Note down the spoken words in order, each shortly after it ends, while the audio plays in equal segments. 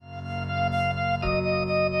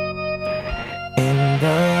in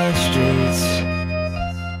the streets.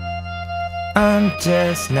 I'm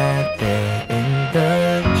just not there in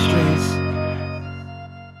the streets.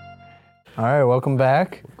 All right, welcome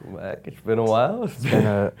back. Welcome back. It's been a while. It's been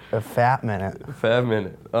a fat minute. a fat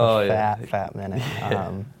minute. Oh, yeah. Fat minute.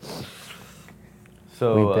 Yeah.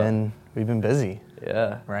 So we've been busy.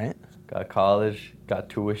 Yeah. Right? Got college, got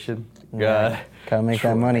tuition. Gotta make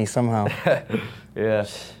that money somehow. Yeah.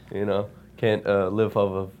 You know, can't live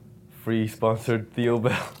off of free sponsored Theo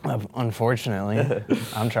Bell. Unfortunately.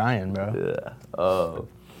 I'm trying, bro. Yeah.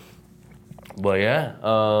 But yeah,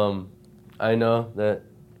 I know that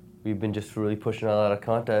we've been just really pushing a lot of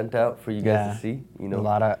content out for you guys to see. You know, a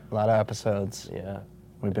lot of episodes. Yeah.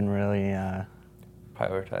 We've been really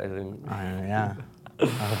prioritizing. yeah. I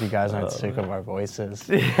hope you guys aren't sick of our voices.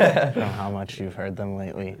 Yeah. I don't know how much you've heard them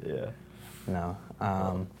lately. Yeah. No.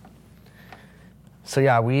 So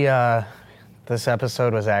yeah, we this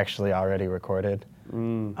episode was actually already recorded.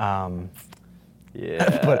 Yeah.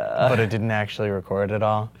 but it didn't actually record at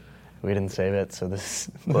all. We didn't save it, so this.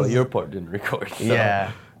 Well, your part didn't record. So.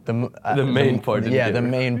 Yeah. The main part didn't. Yeah, the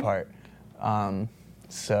main part.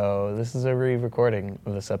 So this is a re-recording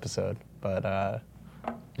of this episode, but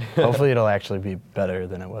hopefully it'll actually be better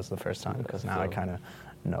than it was the first time, because now I kind of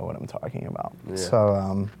know what I'm talking about. Yeah.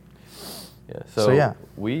 So. So yeah.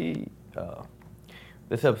 We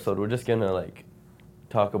this episode we're just gonna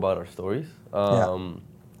talk about our stories.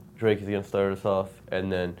 Drake is gonna start us off,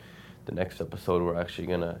 and then the next episode we're actually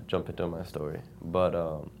gonna jump into my story. But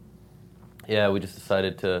we just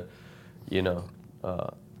decided to,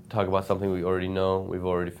 talk about something we already know, we've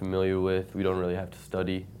already familiar with. We don't really have to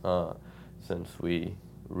study, since we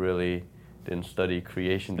really didn't study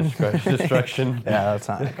creation destruction. Yeah, that's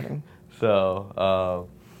not happening. So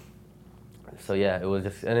yeah, it was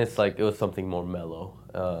just, and it was something more mellow,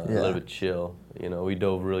 a little bit chill. We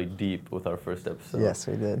dove really deep with our first episode. Yes,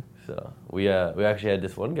 we did. So we actually had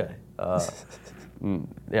this one guy. I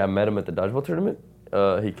met him at the dodgeball tournament.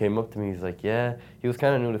 He came up to me. He's like, he was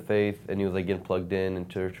kind of new to faith, and he was like getting plugged in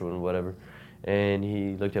church or whatever. And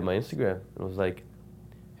he looked at my Instagram and was like,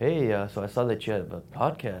 "Hey, so I saw that you had a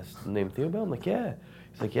podcast named Theo Bell." I'm like, "Yeah."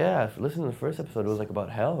 He's like, "Yeah, I listened to the first episode. It was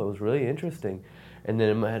about hell. It was really interesting." And then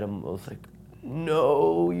in my head, I was like,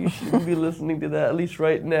 "No, you shouldn't be listening to that, at least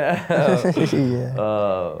right now." Yeah.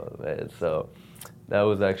 Man, so that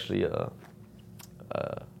was actually a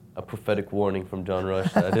prophetic warning from John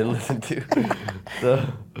Rush that I didn't listen to.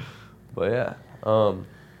 But yeah,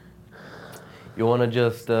 you want to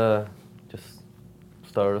just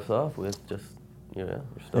start us off with your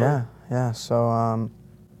story? Yeah. So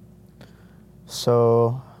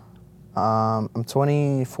I'm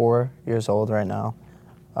 24 years old right now.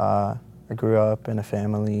 I grew up in a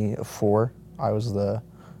family of 4. I was the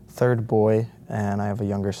third boy, and I have a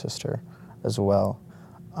younger sister as well.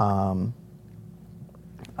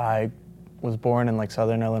 I was born in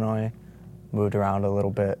Southern Illinois, moved around a little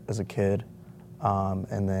bit as a kid,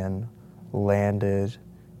 and then landed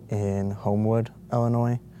in Homewood,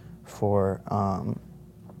 Illinois for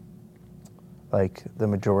the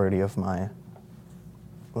majority of my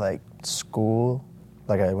school.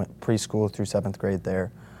 I went preschool through 7th grade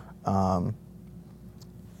there.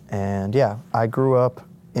 And yeah, I grew up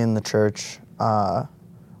in the church.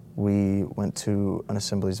 We went to an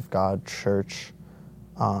Assemblies of God church,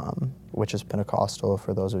 which is Pentecostal.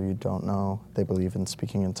 For those of you who don't know, they believe in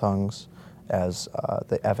speaking in tongues as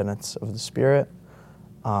the evidence of the Spirit.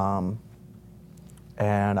 And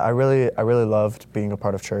I really loved being a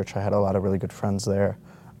part of church. I had a lot of really good friends there.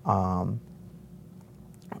 I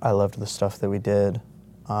loved the stuff that we did.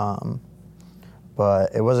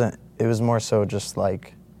 But it was more so just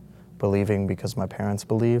believing because my parents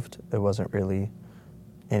believed. It wasn't really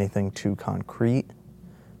anything too concrete.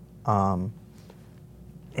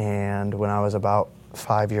 And when I was about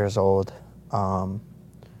 5 years old,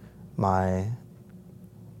 my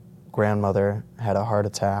grandmother had a heart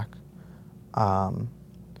attack.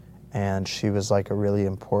 And she was a really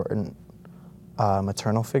important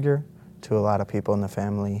maternal figure to a lot of people in the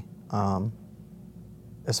family,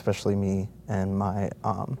 especially me and my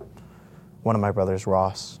one of my brothers,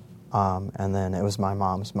 Ross. And then it was my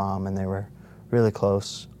mom's mom, and they were really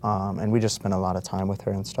close. And we just spent a lot of time with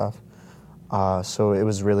her and stuff. So it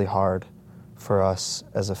was really hard for us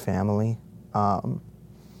as a family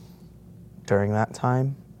during that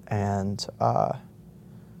time. And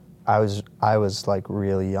I was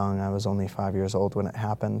really young. I was only 5 years old when it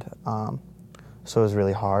happened. So it was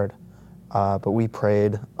really hard. But we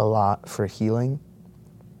prayed a lot for healing.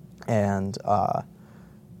 And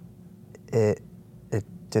it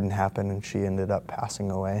didn't happen, and she ended up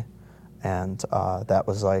passing away. And that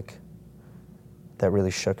was that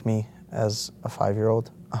really shook me as a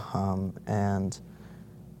 5-year-old. And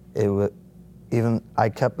I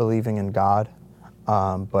kept believing in God,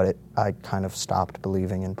 but I kind of stopped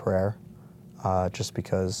believing in prayer, just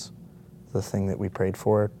because the thing that we prayed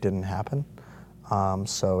for didn't happen.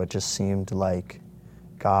 So it just seemed like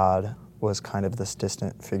God was kind of this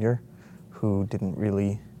distant figure who didn't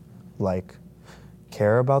really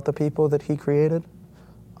care about the people that he created.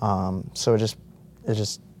 So it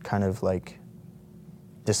just kind of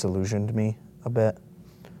disillusioned me a bit.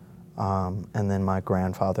 And then my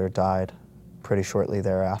grandfather died pretty shortly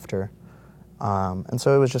thereafter. And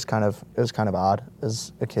so it was kind of odd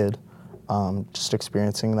as a kid, just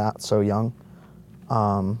experiencing that so young.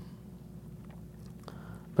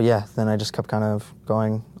 But yeah, then I just kept kind of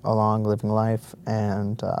going along, living life,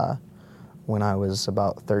 and when I was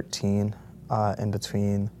about 13, in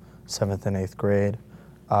between 7th and 8th grade,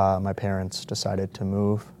 my parents decided to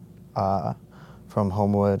move from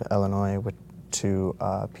Homewood, Illinois, to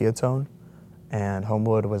Peatone. And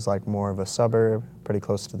Homewood was more of a suburb, pretty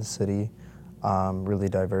close to the city, really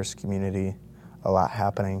diverse community, a lot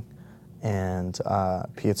happening. And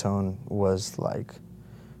Peatone was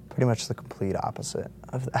pretty much the complete opposite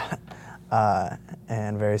of that.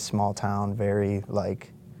 And very small town, very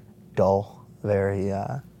dull, very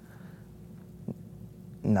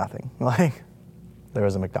nothing. There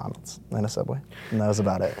was a McDonald's and a Subway, and that was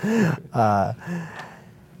about it.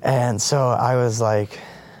 And so I was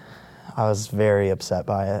very upset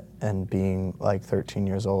by it, and being 13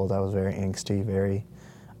 years old, I was very angsty, very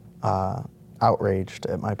outraged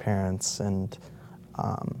at my parents, and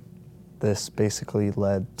this basically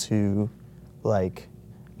led to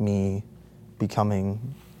me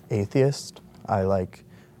becoming atheist. I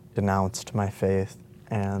denounced my faith,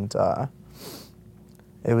 and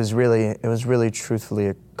it was really truthfully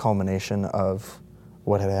a culmination of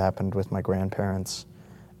what had happened with my grandparents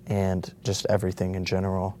and just everything in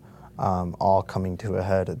general, all coming to a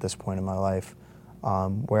head at this point in my life,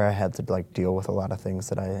 where I had to deal with a lot of things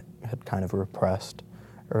that I had kind of repressed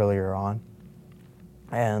earlier on.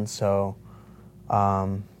 And so,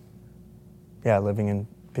 living in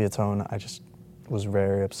Peatone, I just was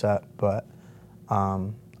very upset, but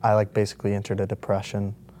I basically entered a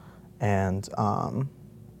depression, and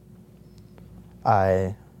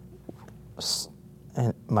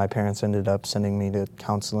my parents ended up sending me to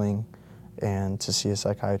counseling and to see a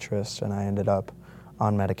psychiatrist, and I ended up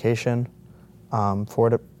on medication for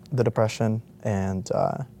the depression, and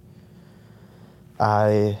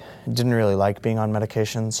I didn't really like being on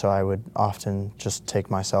medication, so I would often just take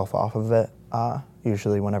myself off of it,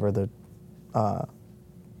 usually whenever the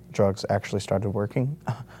drugs actually started working.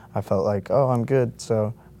 I felt I'm good,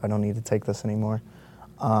 so I don't need to take this anymore.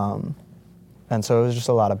 And so it was just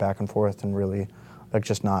a lot of back and forth, and really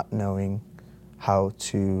just not knowing how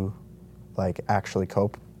to actually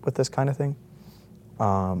cope with this kind of thing.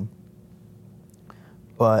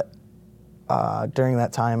 But during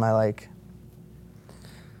that time,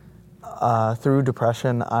 through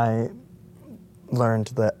depression, I learned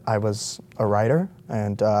that I was a writer,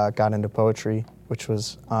 and got into poetry, which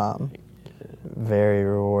was very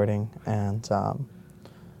rewarding. And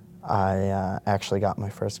I actually got my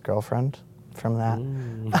first girlfriend from that.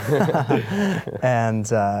 And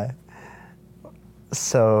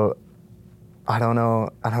so I don't know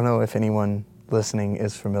if anyone listening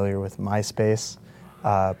is familiar with MySpace,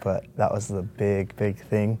 but that was the big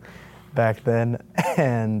thing back then.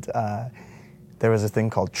 And there was a thing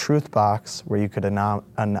called Truthbox where you could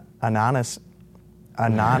anonymously.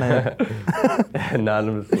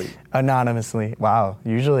 Wow.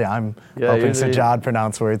 Usually I'm helping Sajad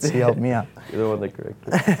pronounce words. He helped me out. You're the one that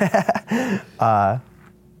corrected.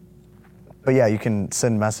 But yeah, you can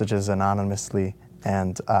send messages anonymously,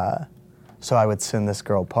 and so I would send this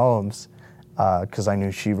girl poems because I knew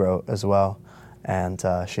she wrote as well, and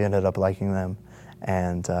she ended up liking them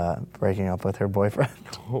and breaking up with her boyfriend.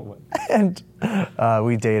 Oh my. And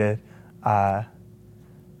we dated,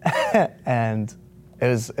 and it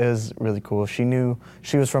was really cool. She knew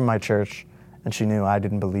she was from my church, and she knew I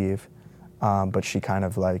didn't believe, but she kind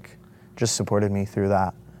of just supported me through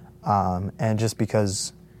that. And just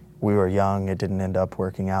because we were young, it didn't end up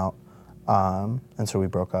working out, and so we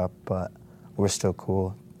broke up. But we're still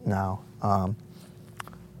cool now.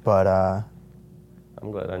 But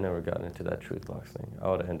I'm glad I never got into that truth box thing. I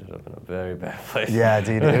would have ended up in a very bad place. Yeah,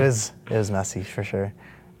 dude, it was messy for sure.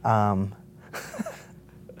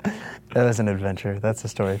 It was an adventure. That's a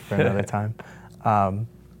story for another time.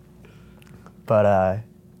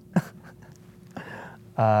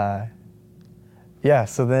 Yeah.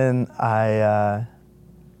 So then I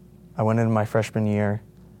went into my freshman year,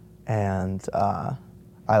 and I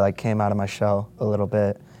like came out of my shell a little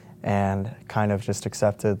bit and kind of just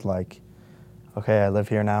accepted like, okay, I live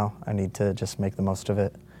here now. I need to just make the most of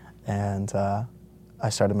it. And I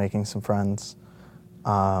started making some friends.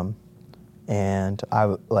 And I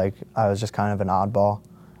was just kind of an oddball.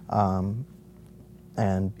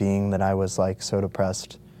 And being that I was like so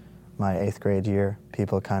depressed my 8th grade year,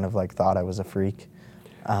 people kind of like thought I was a freak.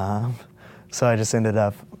 So I just ended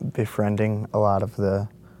up befriending a lot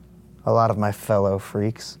of my fellow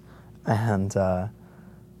freaks, and a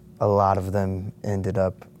lot of them ended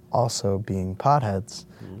up also being potheads,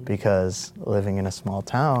 because living in a small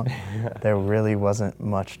town, there really wasn't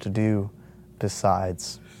much to do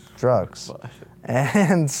besides drugs.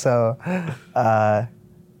 And so,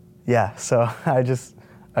 so I just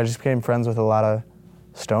became friends with a lot of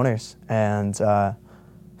stoners, and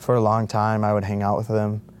for a long time I would hang out with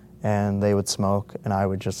them, and they would smoke, and I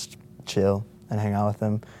would just chill and hang out with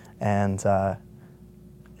them, and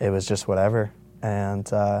it was just whatever. And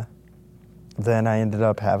then I ended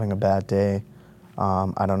up having a bad day.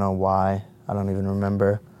 I don't know why. I don't even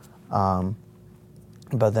remember.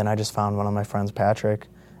 But then I just found one of my friends, Patrick,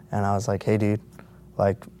 and I was like, hey, dude,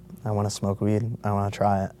 like, I want to smoke weed. I want to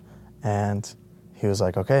try it. And he was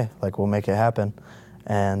like, okay, like, we'll make it happen.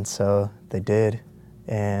 And so they did.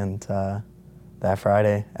 And that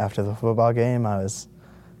Friday after the football game, I was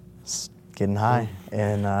getting high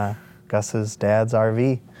in Gus's dad's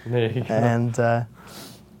RV. There you go. And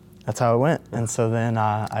that's how it went. And so then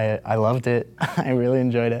I loved it. I really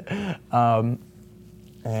enjoyed it.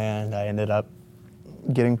 And I ended up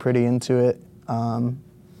getting pretty into it,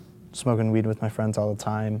 smoking weed with my friends all the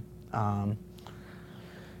time.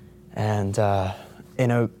 And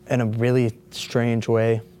in a really strange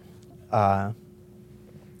way,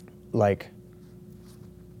 like,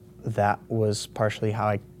 that was partially how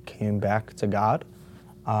I came back to God.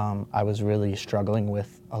 I was really struggling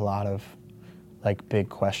with a lot of like big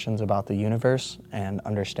questions about the universe and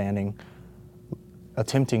attempting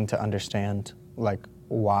to understand like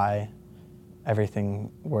why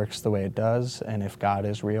everything works the way it does, and if God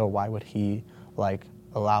is real, why would he like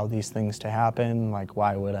allow these things to happen? Like,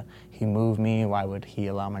 why would he move me? Why would he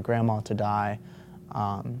allow my grandma to die?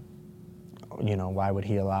 Why would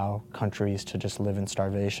he allow countries to just live in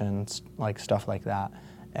starvation, like stuff like that?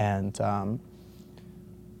 And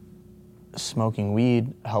smoking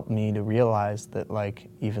weed helped me to realize that, like,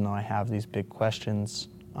 even though I have these big questions,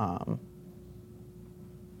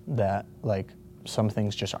 that, like, some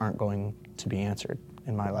things just aren't going to be answered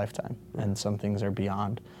in my lifetime, and some things are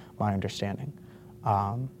beyond my understanding.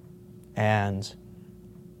 And,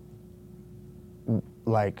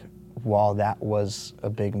 like, while that was a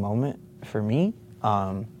big moment for me,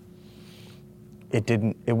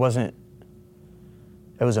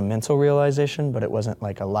 it was a mental realization, but it wasn't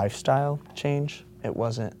like a lifestyle change. It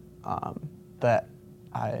wasn't that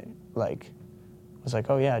I like was like,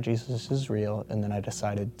 oh yeah, Jesus is real, and then I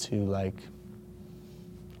decided to like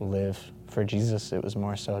live for Jesus. It was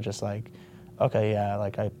more so just like, okay, yeah,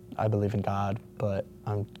 like I believe in God, but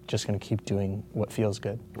I'm just gonna keep doing what feels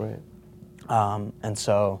good. Right. And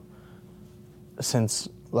so since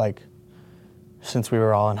we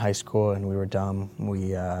were all in high school and we were dumb,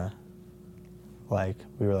 we were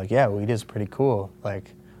like, yeah, weed is pretty cool.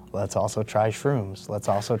 Like, let's also try shrooms. Let's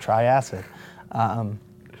also try acid.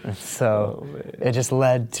 So it just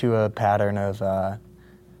led to a pattern of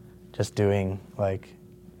just doing, like,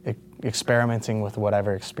 experimenting with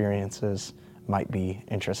whatever experiences might be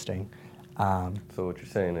interesting. So what you're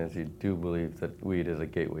saying is you do believe that weed is a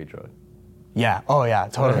gateway drug? Yeah. Oh, yeah.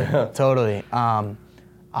 Totally. Totally.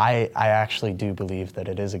 I actually do believe that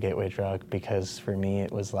it is a gateway drug, because for me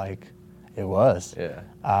it was like, it was. Yeah.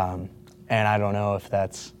 And I don't know if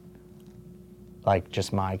that's like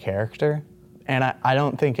just my character. And I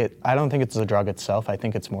don't think it's the drug itself. I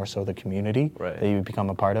think it's more so the community that you become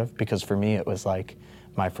a part of. Because for me, it was like,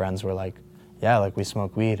 my friends were like, yeah, like, we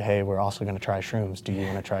smoke weed. Hey, we're also going to try shrooms. Do you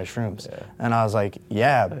want to try shrooms? Yeah. And I was like,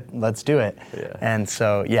 yeah, let's do it. Yeah. And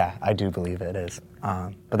so, yeah, I do believe it is.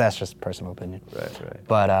 But that's just personal opinion. Right.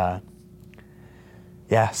 But,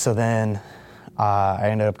 yeah, so then I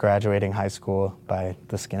ended up graduating high school by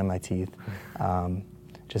the skin of my teeth,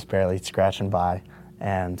 just barely scratching by.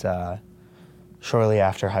 And shortly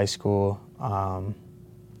after high school, I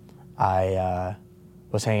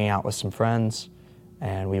was hanging out with some friends,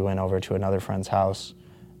 and we went over to another friend's house,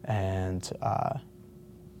 and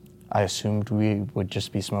I assumed we would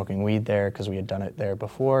just be smoking weed there because we had done it there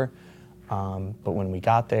before. But when we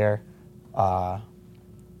got there,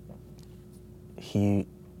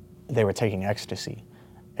 they were taking ecstasy,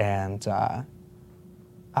 and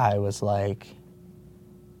I was like,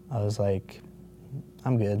 I was like,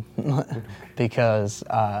 I'm good. Because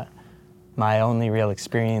my only real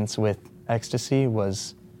experience with ecstasy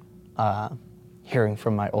was hearing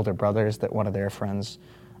from my older brothers that one of their friends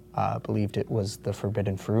believed it was the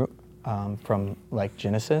forbidden fruit from like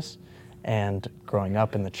Genesis. And growing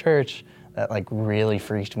up in the church, that like really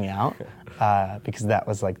freaked me out because that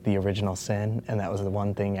was like the original sin, and that was the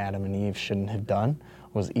one thing Adam and Eve shouldn't have done,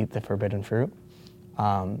 was eat the forbidden fruit.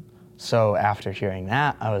 So after hearing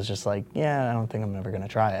that, I was just like, yeah, I don't think I'm ever gonna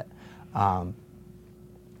try it.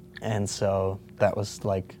 And so that was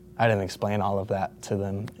like, I didn't explain all of that to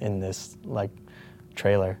them in this like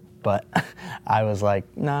trailer, but I was like,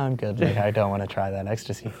 no, I'm good. Like, I don't want to try that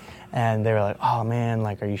ecstasy. And they were like, oh man,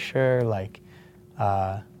 like, are you sure? Like,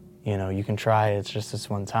 you know, you can try it. It's just this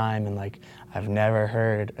one time. And like, I've never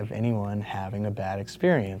heard of anyone having a bad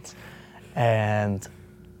experience. And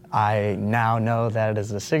I now know that it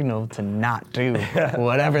is a signal to not do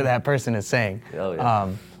whatever that person is saying. Oh,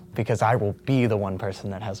 yeah. Because I will be the one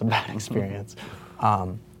person that has a bad experience.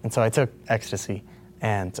 And so I took ecstasy,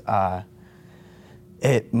 and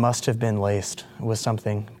it must have been laced with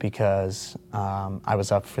something, because I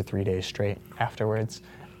was up for 3 days straight afterwards,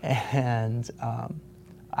 and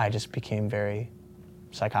I just became very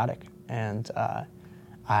psychotic. And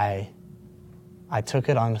I took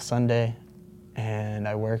it on a Sunday, and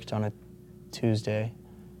I worked on a Tuesday,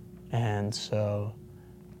 and so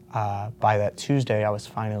by that Tuesday, I was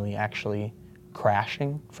finally actually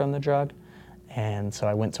crashing from the drug, and so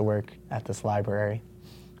I went to work at this library,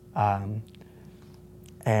 and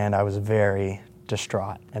I was very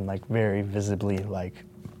distraught and like very visibly like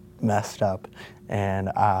messed up, and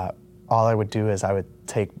all I would do is I would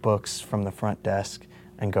take books from the front desk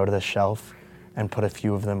and go to the shelf and put a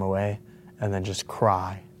few of them away, and then just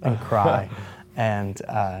cry and cry. And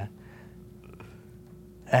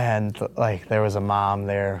like there was a mom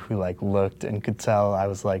there who like looked and could tell I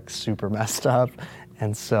was like super messed up.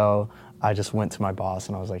 And so I just went to my boss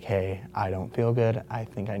and I was like, hey, I don't feel good. I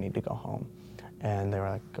think I need to go home. And they were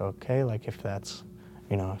like, okay, like if that's,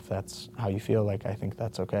 you know, if that's how you feel, like I think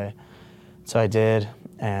that's okay. So I did,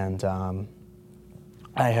 and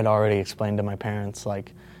I had already explained to my parents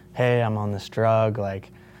like, hey, I'm on this drug,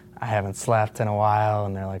 like I haven't slept in a while,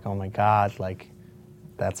 and they're like, oh my God, like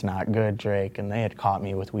that's not good, Drake. And they had caught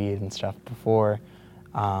me with weed and stuff before.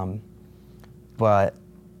 But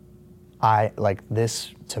I, like,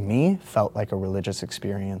 this to me felt like a religious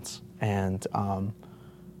experience. And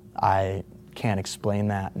I can't explain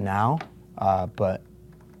that now, but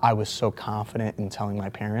I was so confident in telling my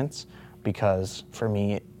parents, because for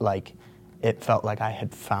me, like, it felt like I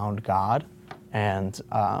had found God. And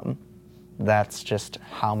that's just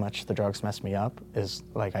how much the drugs messed me up, is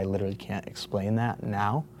like I literally can't explain that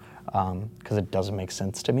now because it doesn't make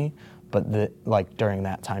sense to me. But like during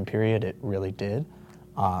that time period, it really did.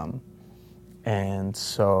 And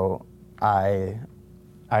so I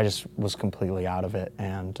just was completely out of it.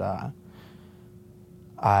 And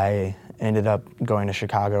I ended up going to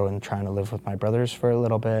Chicago and trying to live with my brothers for a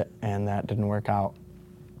little bit, and that didn't work out.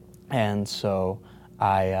 And so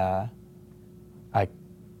I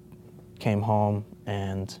came home,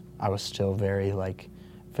 and I was still very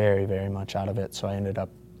much out of it. So I ended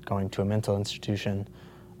up going to a mental institution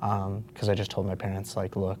because I just told my parents,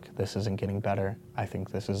 like, look, this isn't getting better. I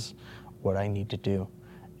think this is what I need to do.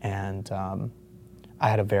 And I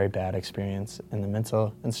had a very bad experience in the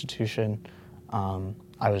mental institution.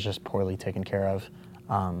 I was just poorly taken care of.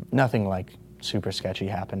 Nothing like super sketchy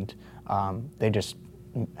happened. They just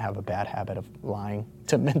have a bad habit of lying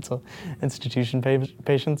to mental institution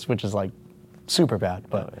patients, which is like super bad,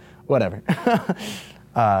 but whatever.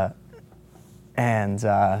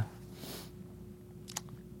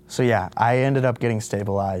 So yeah, I ended up getting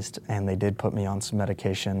stabilized, and they did put me on some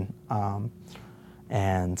medication,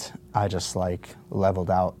 and I just like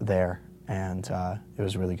leveled out there, and it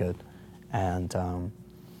was really good. And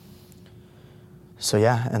so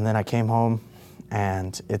yeah, and then I came home,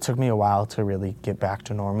 and it took me a while to really get back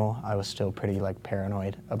to normal. I was still pretty like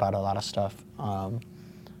paranoid about a lot of stuff.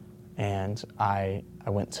 And I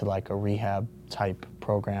went to like a rehab type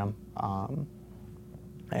program.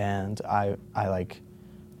 And I like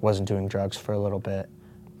wasn't doing drugs for a little bit.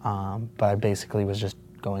 But I basically was just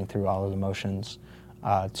going through all of the motions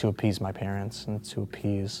to appease my parents and to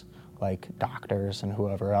appease like doctors and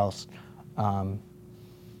whoever else.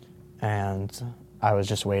 And I was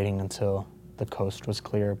just waiting until the coast was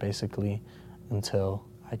clear, basically, until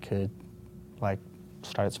I could like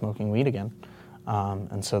start smoking weed again.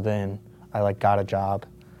 And so then I like got a job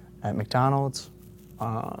at McDonald's,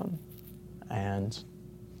 and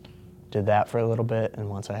did that for a little bit, and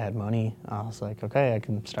once I had money, I was like, okay, I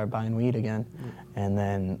can start buying weed again. And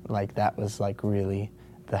then like that was like really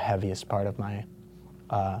the heaviest part of my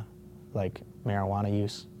like marijuana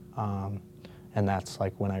use, and that's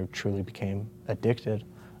like when I truly became addicted,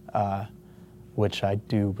 which I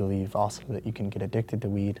do believe also that you can get addicted to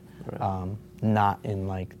weed, not in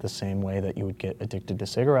like the same way that you would get addicted to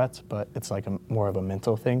cigarettes, but it's like more of a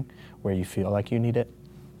mental thing where you feel like you need it.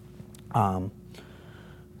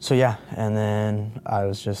 So yeah, and then I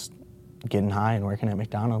was just getting high and working at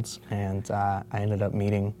McDonald's, and I ended up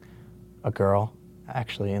meeting a girl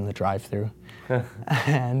actually in the drive-thru,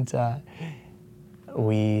 and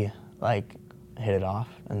we like hit it off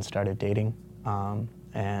and started dating,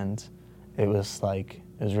 and it was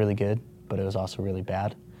really good, but it was also really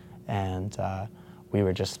bad, and we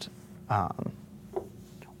were just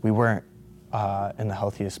we weren't in the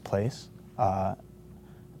healthiest place,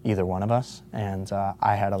 either one of us, and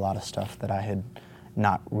I had a lot of stuff that I had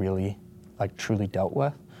not really like truly dealt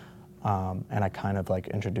with, and I kind of like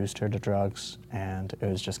introduced her to drugs, and it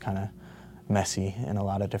was just kind of messy in a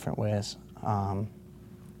lot of different ways,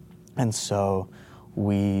 and so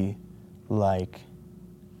we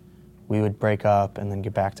would break up and then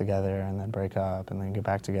get back together, and then break up and then get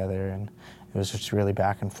back together, and it was just really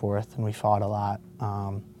back and forth, and we fought a lot,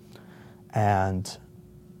 and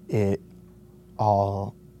it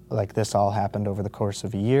all this all happened over the course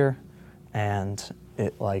of a year, and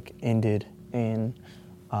it like ended in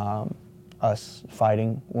us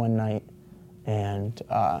fighting one night, and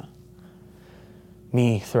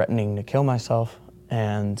me threatening to kill myself,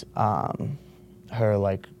 and her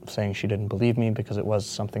like saying she didn't believe me because it was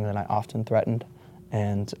something that I often threatened,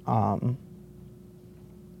 and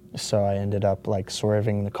so I ended up like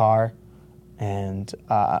swerving the car, and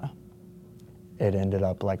it ended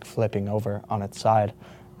up like flipping over on its side,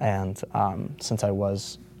 and since I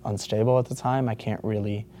was unstable at the time, I can't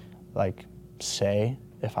really like say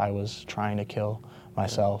if I was trying to kill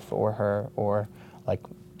myself or her, or like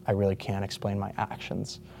I really can't explain my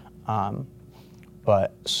actions,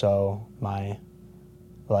 but so my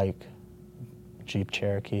like Jeep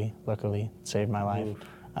Cherokee luckily saved my life.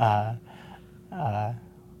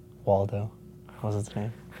 Waldo was its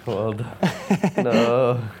name. Waldo.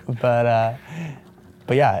 No.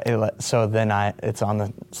 But yeah, so then it's on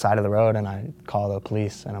the side of the road, and I call the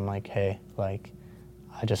police, and I'm like, hey, like,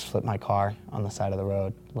 I just flipped my car on the side of the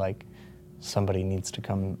road. Like, somebody needs to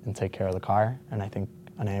come and take care of the car, and I think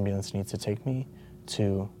an ambulance needs to take me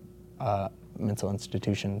to a mental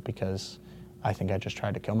institution because I think I just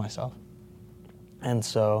tried to kill myself. And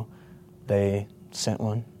so they sent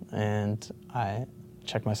one, and I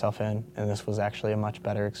checked myself in, and this was actually a much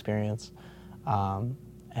better experience.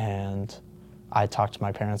 And I talked to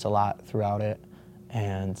my parents a lot throughout it,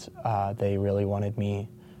 and they really wanted me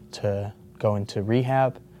to go into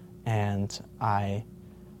rehab, and I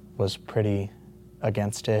was pretty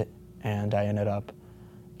against it, and I ended up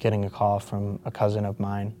getting a call from a cousin of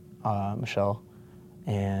mine, Michelle,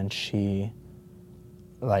 and she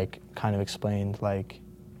like kind of explained like,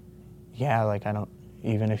 yeah, like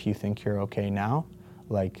even if you think you're okay now,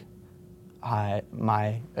 like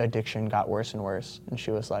my addiction got worse and worse. And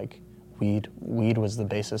she was like, weed was the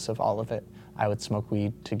basis of all of it. I would smoke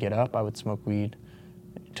weed to get up, I would smoke weed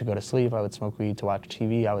to go to sleep, I would smoke weed to watch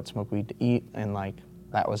TV, I would smoke weed to eat, and like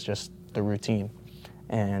that was just the routine.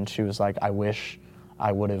 And she was like, I wish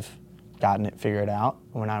I would have gotten it figured out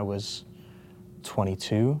when I was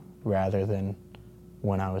 22 rather than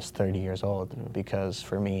when I was 30 years old, because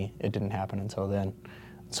for me it didn't happen until then.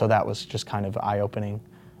 So that was just kind of eye-opening,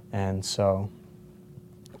 and so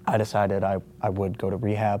I decided I would go to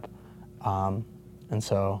rehab, and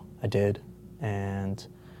so I did, and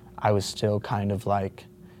I was still kind of like,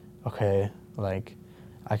 okay, like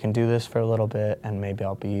I can do this for a little bit and maybe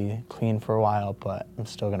I'll be clean for a while, but I'm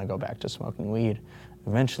still gonna go back to smoking weed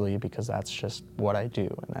eventually because that's just what I do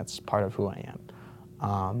and that's part of who I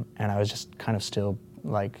am. And I was just kind of still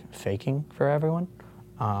like faking for everyone.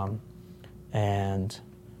 And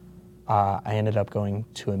I ended up going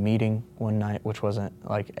to a meeting one night, which wasn't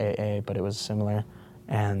like AA, but it was similar.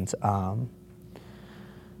 And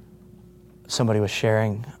somebody was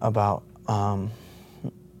sharing about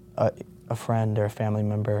a friend or a family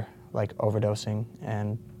member like overdosing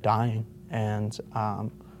and dying. And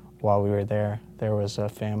while we were there, there was a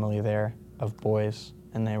family there of boys,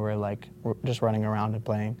 and they were like just running around and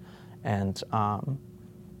playing. And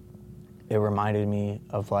it reminded me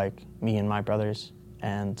of like me and my brothers,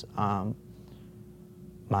 and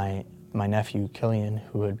my nephew Killian,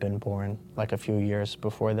 who had been born like a few years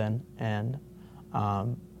before then, and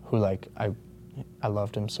who like I I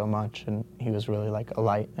loved him so much, and he was really like a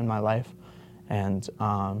light in my life. And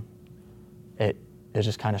it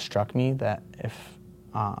just kind of struck me that if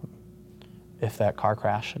that car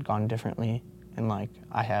crash had gone differently and like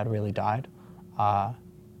I had really died,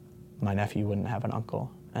 my nephew wouldn't have an uncle,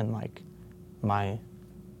 and like my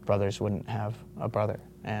brothers wouldn't have a brother,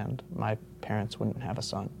 and my parents wouldn't have a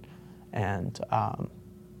son. And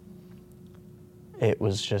it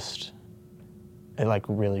was just, it like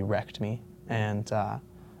really wrecked me. And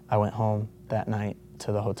I went home that night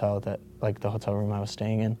to the hotel the hotel room I was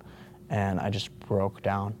staying in, and I just broke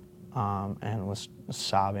down and was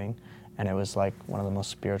sobbing. And it was like one of the most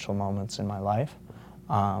spiritual moments in my life.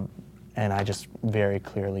 And I just very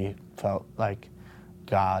clearly felt like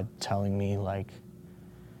God telling me like,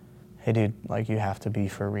 hey dude, like you have to be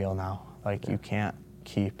for real now. Like you can't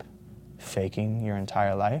keep faking your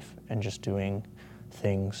entire life and just doing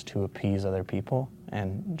things to appease other people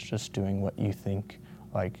and just doing what you think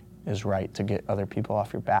like is right to get other people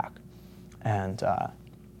off your back. And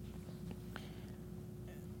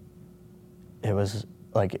it was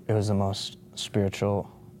the most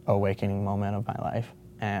spiritual awakening moment of my life.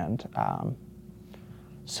 And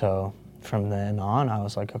so from then on, I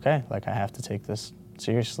was like, okay, like I have to take this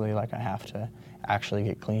seriously. Like I have to actually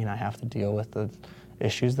get clean. I have to deal with the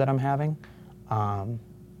issues that I'm having. And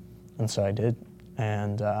so I did.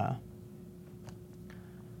 And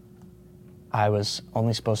I was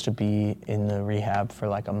only supposed to be in the rehab for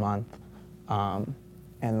like a month. And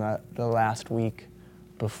the last week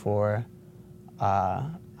before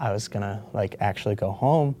I was gonna like actually go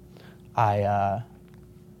home, I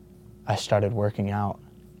started working out,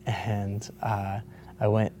 and I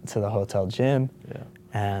went to the hotel gym,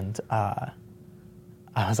 and I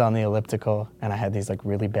was on the elliptical, and I had these like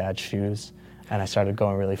really bad shoes, and I started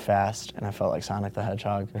going really fast, and I felt like Sonic the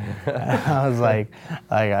Hedgehog. I was like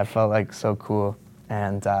I felt like so cool,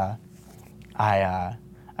 and I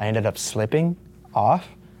ended up slipping off,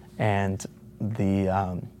 and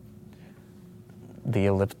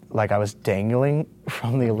I was dangling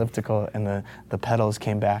from the elliptical, and the pedals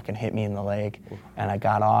came back and hit me in the leg, and I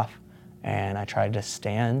got off, and I tried to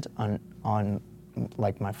stand on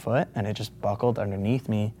like my foot, and it just buckled underneath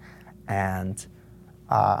me, and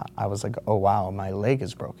I was like, oh wow, my leg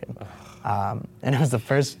is broken. And it was the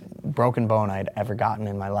first broken bone I'd ever gotten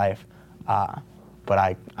in my life. But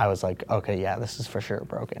I was like, okay, yeah, this is for sure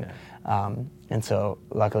broken. Yeah. And so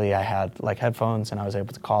luckily I had like headphones, and I was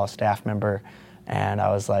able to call a staff member, and I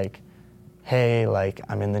was like, hey, like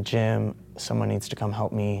I'm in the gym, someone needs to come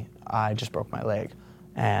help me. I just broke my leg.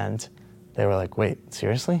 And they were like, wait,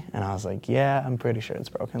 seriously? And I was like, yeah, I'm pretty sure it's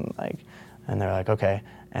broken. Like, and they're like, okay.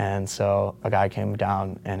 And so a guy came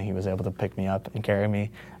down, and he was able to pick me up and carry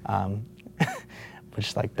me,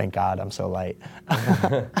 which like, thank God I'm so light.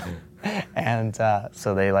 And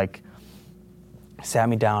so they like sat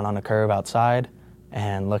me down on a curb outside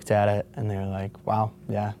and looked at it, and they were like, wow,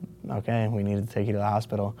 yeah, okay, we need to take you to the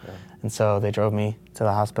hospital. Yeah. And so they drove me to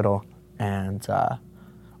the hospital, and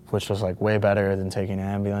which was like way better than taking an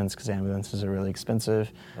ambulance, because ambulances are really expensive.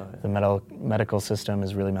 Oh, yeah. The medical system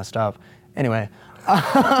is really messed up. Anyway,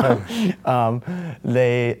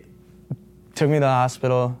 they took me to the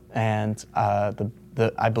hospital, and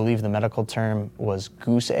I believe the medical term was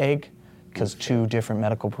goose egg, because two different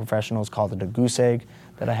medical professionals called it a goose egg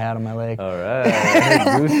that I had on my leg. All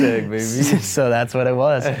right, goose egg, baby. So that's what it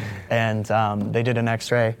was. And they did an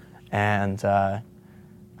x-ray, and I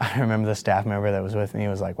remember the staff member that was with me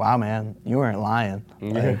was like, wow, man, you weren't lying.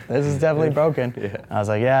 Like, this is definitely broken. Yeah. I was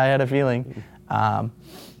like, yeah, I had a feeling.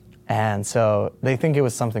 And so they think it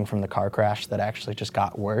was something from the car crash that actually just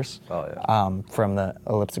got worse from the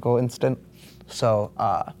elliptical incident. So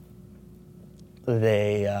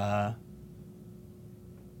they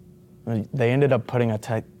ended up putting a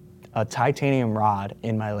titanium rod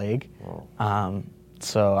in my leg.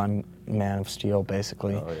 So I'm a man of steel,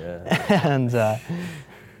 basically. Oh, yeah. And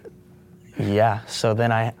yeah, so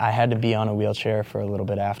then I had to be on a wheelchair for a little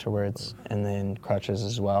bit afterwards, and then crutches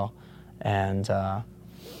as well. And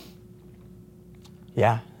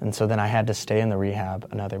yeah, and so then I had to stay in the rehab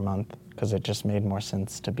another month, because it just made more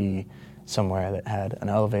sense to be somewhere that had an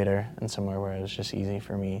elevator and somewhere where it was just easy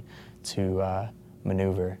for me to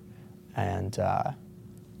maneuver. And I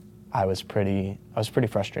was pretty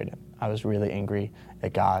frustrated. I was really angry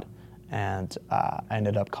at God, and I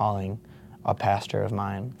ended up calling a pastor of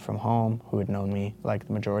mine from home who had known me like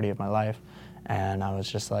the majority of my life, and I was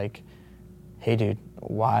just like, hey dude,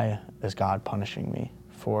 why is God punishing me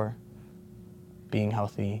for being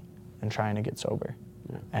healthy and trying to get sober?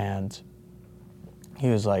 Yeah. And he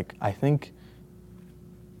was like, I think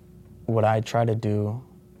what I try to do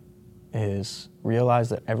is realize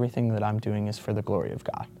that everything that I'm doing is for the glory of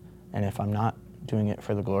God. And if I'm not doing it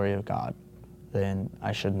for the glory of God, then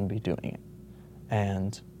I shouldn't be doing it.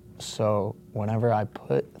 And so whenever I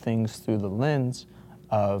put things through the lens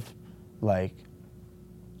of like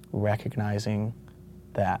recognizing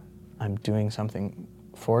that I'm doing something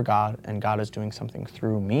for God and God is doing something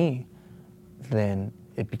through me, then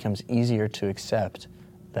it becomes easier to accept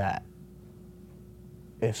that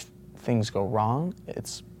if things go wrong,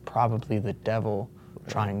 it's probably the devil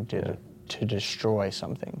trying to destroy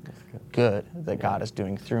something good that God is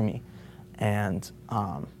doing through me. And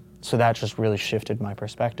so that just really shifted my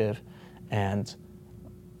perspective. And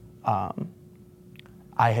I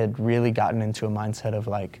had really gotten into a mindset of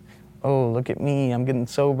like, oh, look at me, I'm getting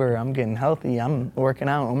sober, I'm getting healthy, I'm working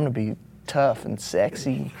out, I'm gonna be tough and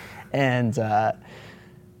sexy. And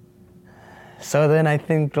so then I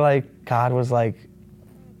think like God was like,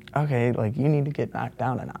 okay, like you need to get knocked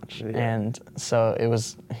down a notch. Yeah. And so he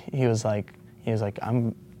was like,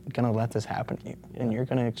 I'm gonna let this happen to you, and you're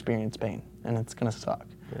gonna experience pain, and it's gonna suck,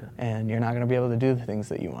 and you're not gonna be able to do the things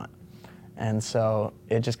that you want. And so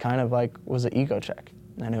it just kind of like was an ego check,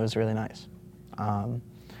 and it was really nice.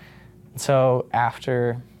 So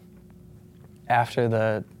after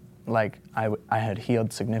the, like I had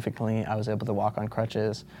healed significantly, I was able to walk on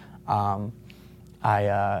crutches. I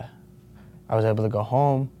was able to go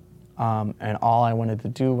home, and all I wanted to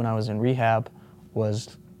do when I was in rehab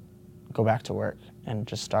was go back to work and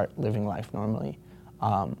just start living life normally.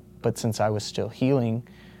 But since I was still healing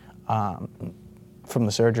from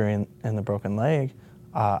the surgery and the broken leg,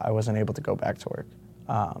 I wasn't able to go back to work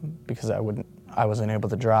because I wasn't able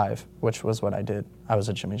to drive, which was what I did. I was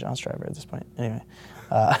a Jimmy John's driver at this point. Anyway,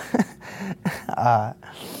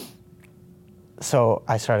 so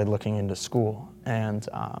I started looking into school, and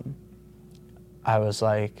I was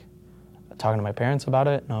like talking to my parents about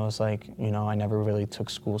it, and I was like, you know, I never really took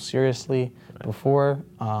school seriously before,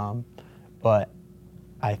 but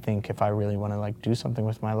I think if I really want to like do something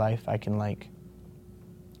with my life, I can like,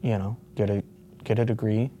 you know, get a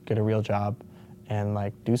degree, get a real job, and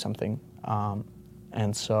like do something.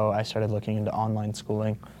 And so I started looking into online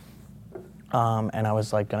schooling, and I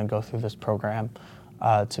was like gonna go through this program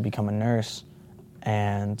to become a nurse,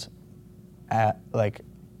 and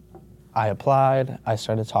I applied. I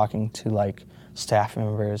started talking to like staff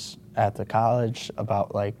members at the college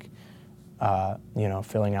about like, you know,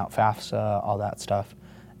 filling out FAFSA, all that stuff.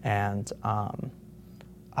 And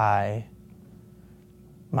my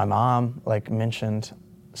mom like mentioned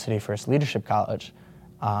City First Leadership College,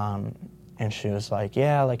 and she was like,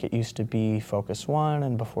 yeah, like it used to be Focus One,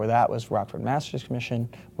 and before that was Rockford Master's Commission,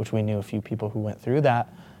 which we knew a few people who went through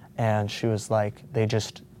that. And she was like, they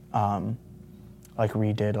just like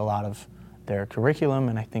redid a lot of their curriculum,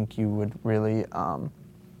 and I think you would really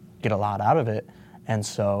get a lot out of it. And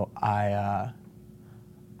so I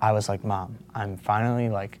was like, Mom, I'm finally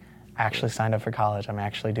like actually signed up for college. I'm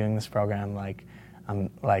actually doing this program. Like, I'm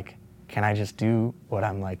like, can I just do what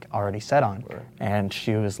I'm like already set on? Right. And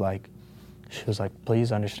she was like,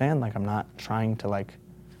 please understand, like I'm not trying to like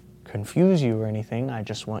confuse you or anything. I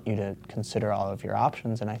just want you to consider all of your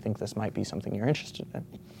options, and I think this might be something you're interested in.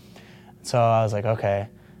 So I was like, okay,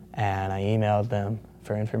 and I emailed them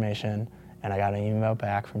for information, and I got an email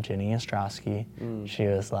back from Jenny Ostrowski. She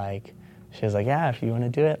was like, yeah, if you want to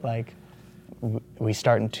do it, like, we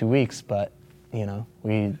start in 2 weeks, but, you know,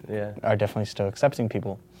 we are definitely still accepting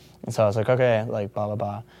people. And so I was like, okay, like, blah, blah,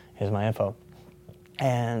 blah, here's my info.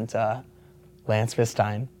 And Lance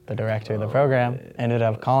Vistine, the director of the program, ended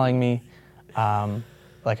up calling me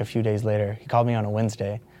like a few days later. He called me on a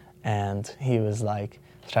Wednesday, and he was like,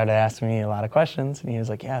 started asking me a lot of questions, and he was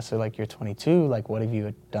like, yeah, so like you're 22, like what have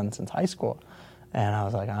you done since high school? And I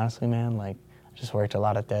was like, honestly, man, like I just worked a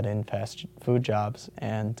lot of dead-end fast food jobs,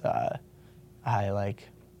 and I like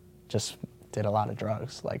just did a lot of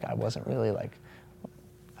drugs. Like I wasn't really like,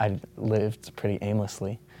 I lived pretty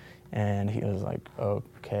aimlessly. And he was like,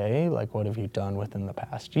 okay, like what have you done within the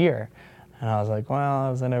past year? And I was like, well, I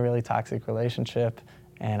was in a really toxic relationship,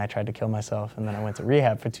 and I tried to kill myself, and then I went to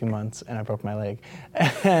rehab for 2 months, and I broke my leg.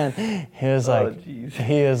 And he was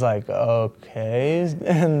like, okay.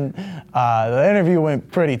 And the interview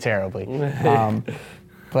went pretty terribly.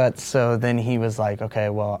 But so then he was like, okay,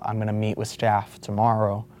 well, I'm gonna meet with staff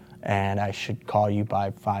tomorrow, and I should call you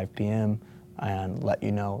by 5 p.m. and let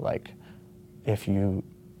you know, like, if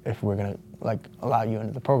we're gonna like allow you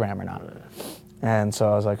into the program or not. And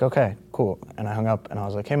so I was like, okay, cool. And I hung up, and I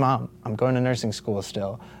was like, hey, Mom, I'm going to nursing school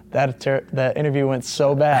still. That interview went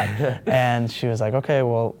so bad. And she was like, okay,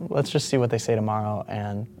 well, let's just see what they say tomorrow.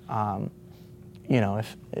 And,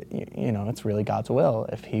 if it's really God's will.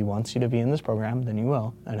 If He wants you to be in this program, then you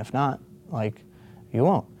will, and if not, like, you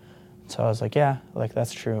won't. So I was like, yeah, like,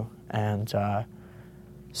 that's true. And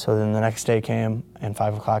so then the next day came, and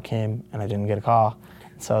 5 o'clock came, and I didn't get a call.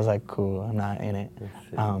 So I was like, cool, I'm not in it.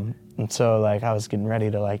 And so, like, I was getting ready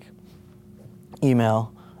to, like,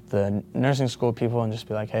 email the nursing school people and just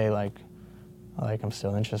be like, hey, like I'm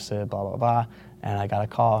still interested, blah, blah, blah. And I got a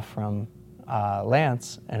call from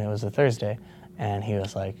Lance, and it was a Thursday, and he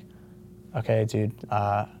was like, okay, dude,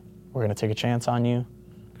 we're going to take a chance on you.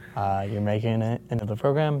 You're making it into the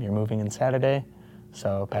program. You're moving in Saturday,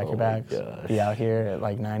 so pack your bags, be out here at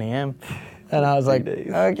like 9 a.m. And I was like,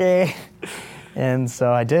 okay. And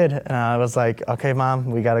so I did, and I was like, okay, Mom,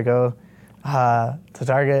 we got to go to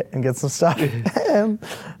Target and get some stuff. And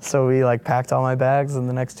so we like packed all my bags, and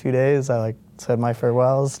the next 2 days I like said my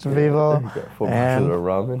farewells to people. And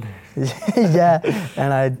ramen. Yeah,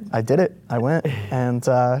 and I did it. I went, and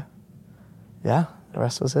yeah, the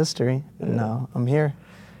rest was history. And now I'm here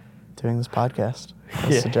doing this podcast.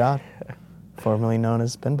 That's the job. Formerly known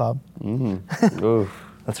as Ben Bob. Mm-hmm.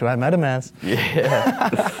 That's who I met him as. Yeah.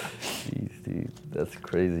 Jeez, dude, that's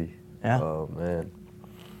crazy. Yeah. Oh man.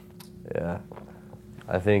 Yeah.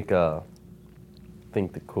 I think the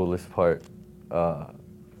coolest part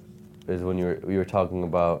is when you were talking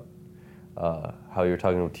about how you were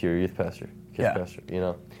talking to your youth pastor, kids pastor,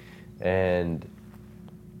 and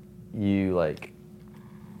you like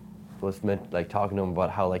was meant like talking to him about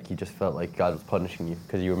how like you just felt like God was punishing you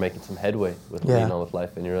because you were making some headway with with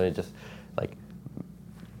life, and you're really just like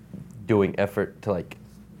doing effort to like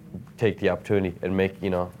take the opportunity and make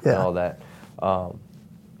and all that,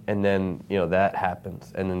 and then that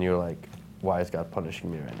happens, and then you're like, why is God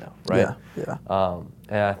punishing me right now, right? Yeah.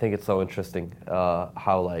 And I think it's so interesting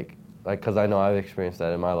how like because I know I've experienced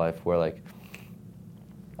that in my life where like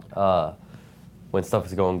when stuff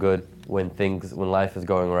is going good, when life is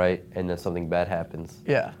going right, and then something bad happens.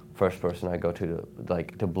 Yeah. First person I go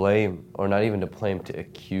to blame, or not even to blame, to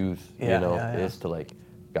accuse, is to like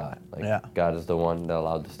God. Like God is the one that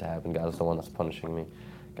allowed this to happen. God is the one that's punishing me.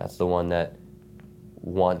 God's the one that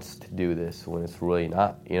wants to do this when it's really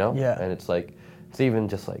not, Yeah. And it's like, it's even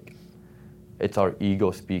just like, it's our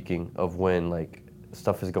ego speaking of when like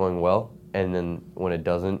stuff is going well, and then when it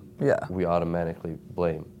doesn't, we automatically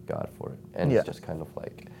blame God for it. And it's just kind of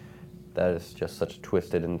like, that is just such a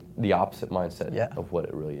twisted and the opposite mindset of what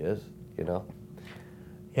it really is,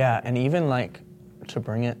 Yeah, and even like to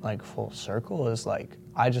bring it like full circle is like,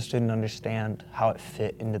 I just didn't understand how it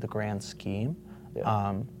fit into the grand scheme.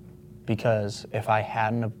 Yeah. Because if I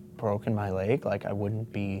hadn't have broken my leg, like I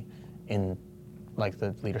wouldn't be in like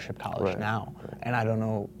the leadership college now. Right. And I don't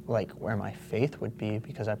know like where my faith would be,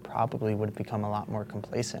 because I probably would have become a lot more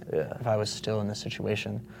complacent if I was still in the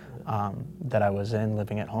situation that I was in,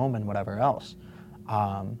 living at home and whatever else.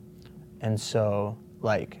 And so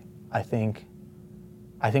like, I think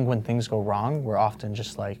when things go wrong, we're often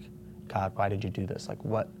just like, God, why did you do this?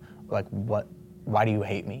 What, why do you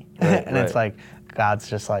hate me? And it's like, God's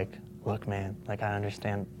just like, look, man, like I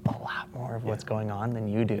understand a lot more of what's going on than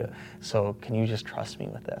you do. Yeah. So can you just trust me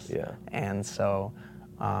with this? Yeah. And so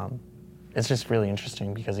it's just really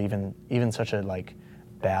interesting, because even such a like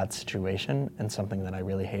bad situation and something that I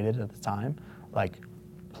really hated at the time, like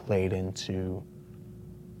played into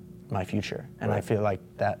my future. And I feel like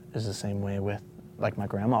that is the same way with like my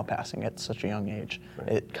grandma passing at such a young age.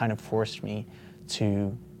 Right. It kind of forced me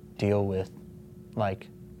to deal with like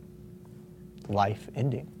life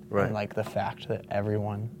ending. Right. And like the fact that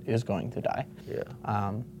everyone is going to die. Yeah.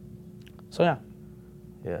 So yeah.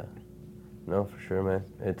 Yeah. No, for sure, man.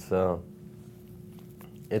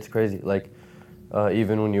 It's crazy. Like,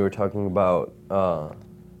 even when you were talking about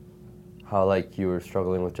how like you were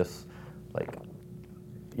struggling with just like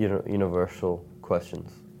universal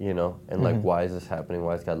questions, and like why is this happening?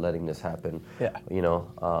 Why is God letting this happen? Yeah.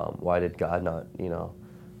 Why did God not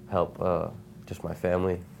help just my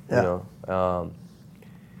family?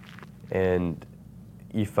 And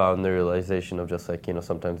you found the realization of just like,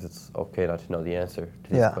 sometimes it's okay not to know the answer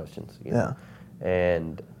to these questions.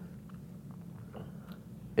 And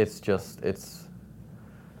it's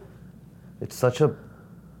such a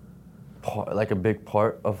part, like a big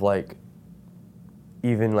part of like,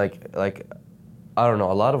 even like I don't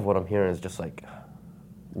know, a lot of what I'm hearing is just like,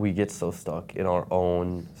 we get so stuck in our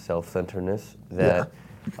own self-centeredness that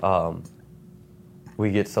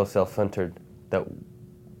we get so self-centered that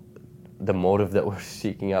the motive that we're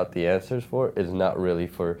seeking out the answers for is not really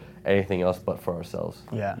for anything else but for ourselves.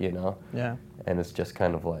 Yeah. Yeah. And it's just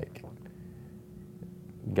kind of like,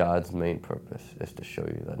 God's main purpose is to show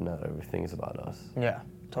you that not everything is about us. Yeah,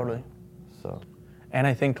 totally. So. And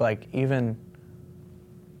I think like even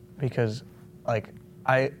because like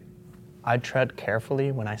I tread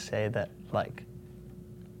carefully when I say that like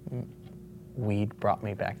weed brought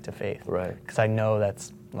me back to faith. Right. Because I know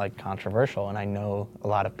that's like controversial, and I know a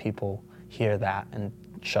lot of people hear that and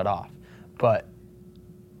shut off. But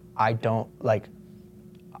I don't like,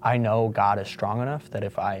 I know God is strong enough that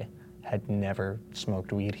if I had never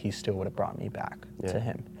smoked weed, he still would have brought me back to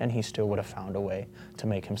him, and he still would have found a way to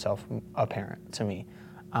make himself apparent to me.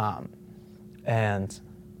 And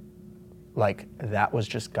like that was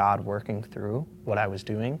just God working through what I was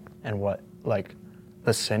doing and what like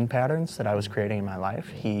the sin patterns that I was creating in my life,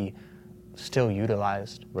 he still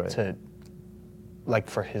utilized to like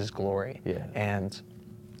for his glory. Yeah. And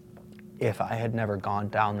if I had never gone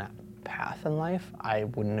down that path in life, I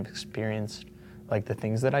wouldn't have experienced like the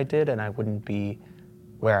things that I did, and I wouldn't be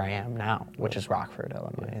where I am now, which is Rockford,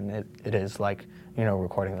 Illinois. Yeah. And it is like, you know,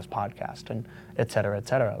 recording this podcast and et cetera, et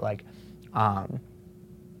cetera. Like,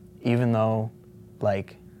 even though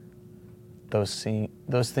like those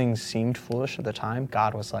things seemed foolish at the time,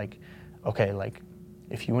 God was like, okay, like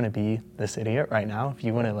if you want to be this idiot right now, if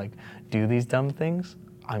you want to like do these dumb things,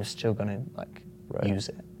 I'm still gonna like use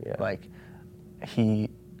it. Yeah. Like he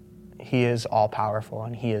is all powerful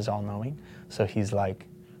and he is all knowing. So he's like,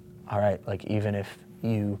 all right, like even if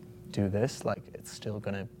you do this, like it's still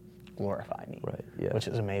gonna glorify me. Right. Yeah. Which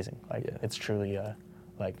is amazing. Like it's truly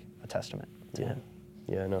like a testament to him.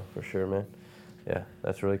 Yeah, no, for sure, man. Yeah,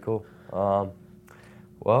 that's really cool.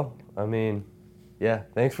 Well, I mean, yeah,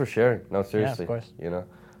 thanks for sharing. No, seriously. Yeah, of course. You know,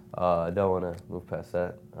 I don't want to move past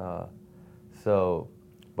that.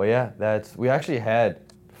 But yeah, we actually had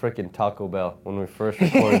freaking Taco Bell when we first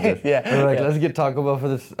recorded this. Yeah. We were like, let's get Taco Bell for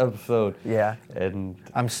this episode. Yeah. And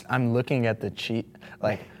I'm looking at the cheese,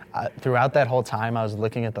 like throughout that whole time I was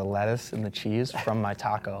looking at the lettuce and the cheese from my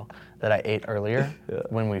taco that I ate earlier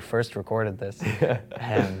when we first recorded this.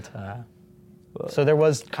 And so there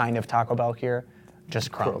was kind of Taco Bell here, just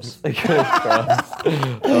crumbs.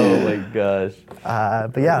 Oh my gosh.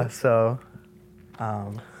 But yeah, so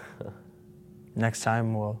next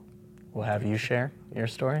time we'll have you share your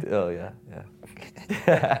story. Oh yeah.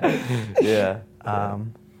 Yeah.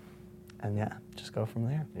 And yeah, just go from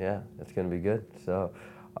there. Yeah, it's gonna be good. So,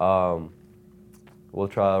 we'll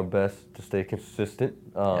try our best to stay consistent.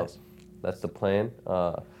 Yes. That's the plan.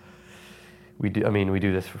 We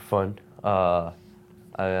do this for fun. I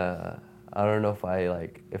don't know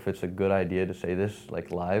if it's a good idea to say this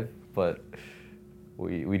like live, but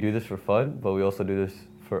we do this for fun, but we also do this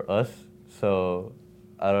for us. So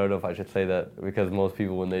I don't know if I should say that, because most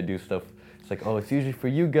people when they do stuff, it's like, oh, it's usually for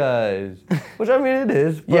you guys, which I mean it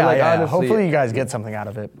is. But honestly, hopefully you guys get something out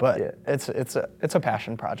of it. But it's a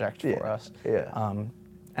passion project for us. Yeah.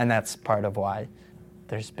 And that's part of why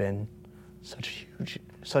there's been such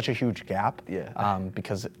a huge gap. Yeah.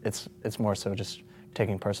 Because it's more so just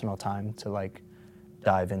taking personal time to like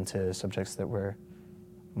dive into subjects that we're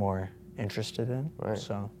more interested in. Right.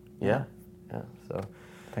 So Yeah. So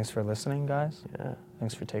thanks for listening, guys. yeah,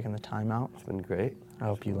 Thanks for taking the time out. it's been great. I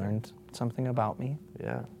hope you learned something about me.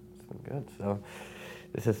 Yeah, it's been good. So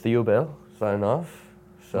this is Theo Bell signing off.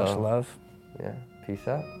 So Much love. yeah, peace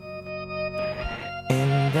out.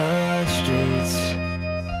 In the streets,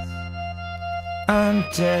 I'm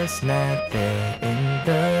just not there. In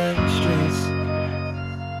the streets,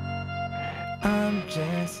 I'm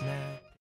just not.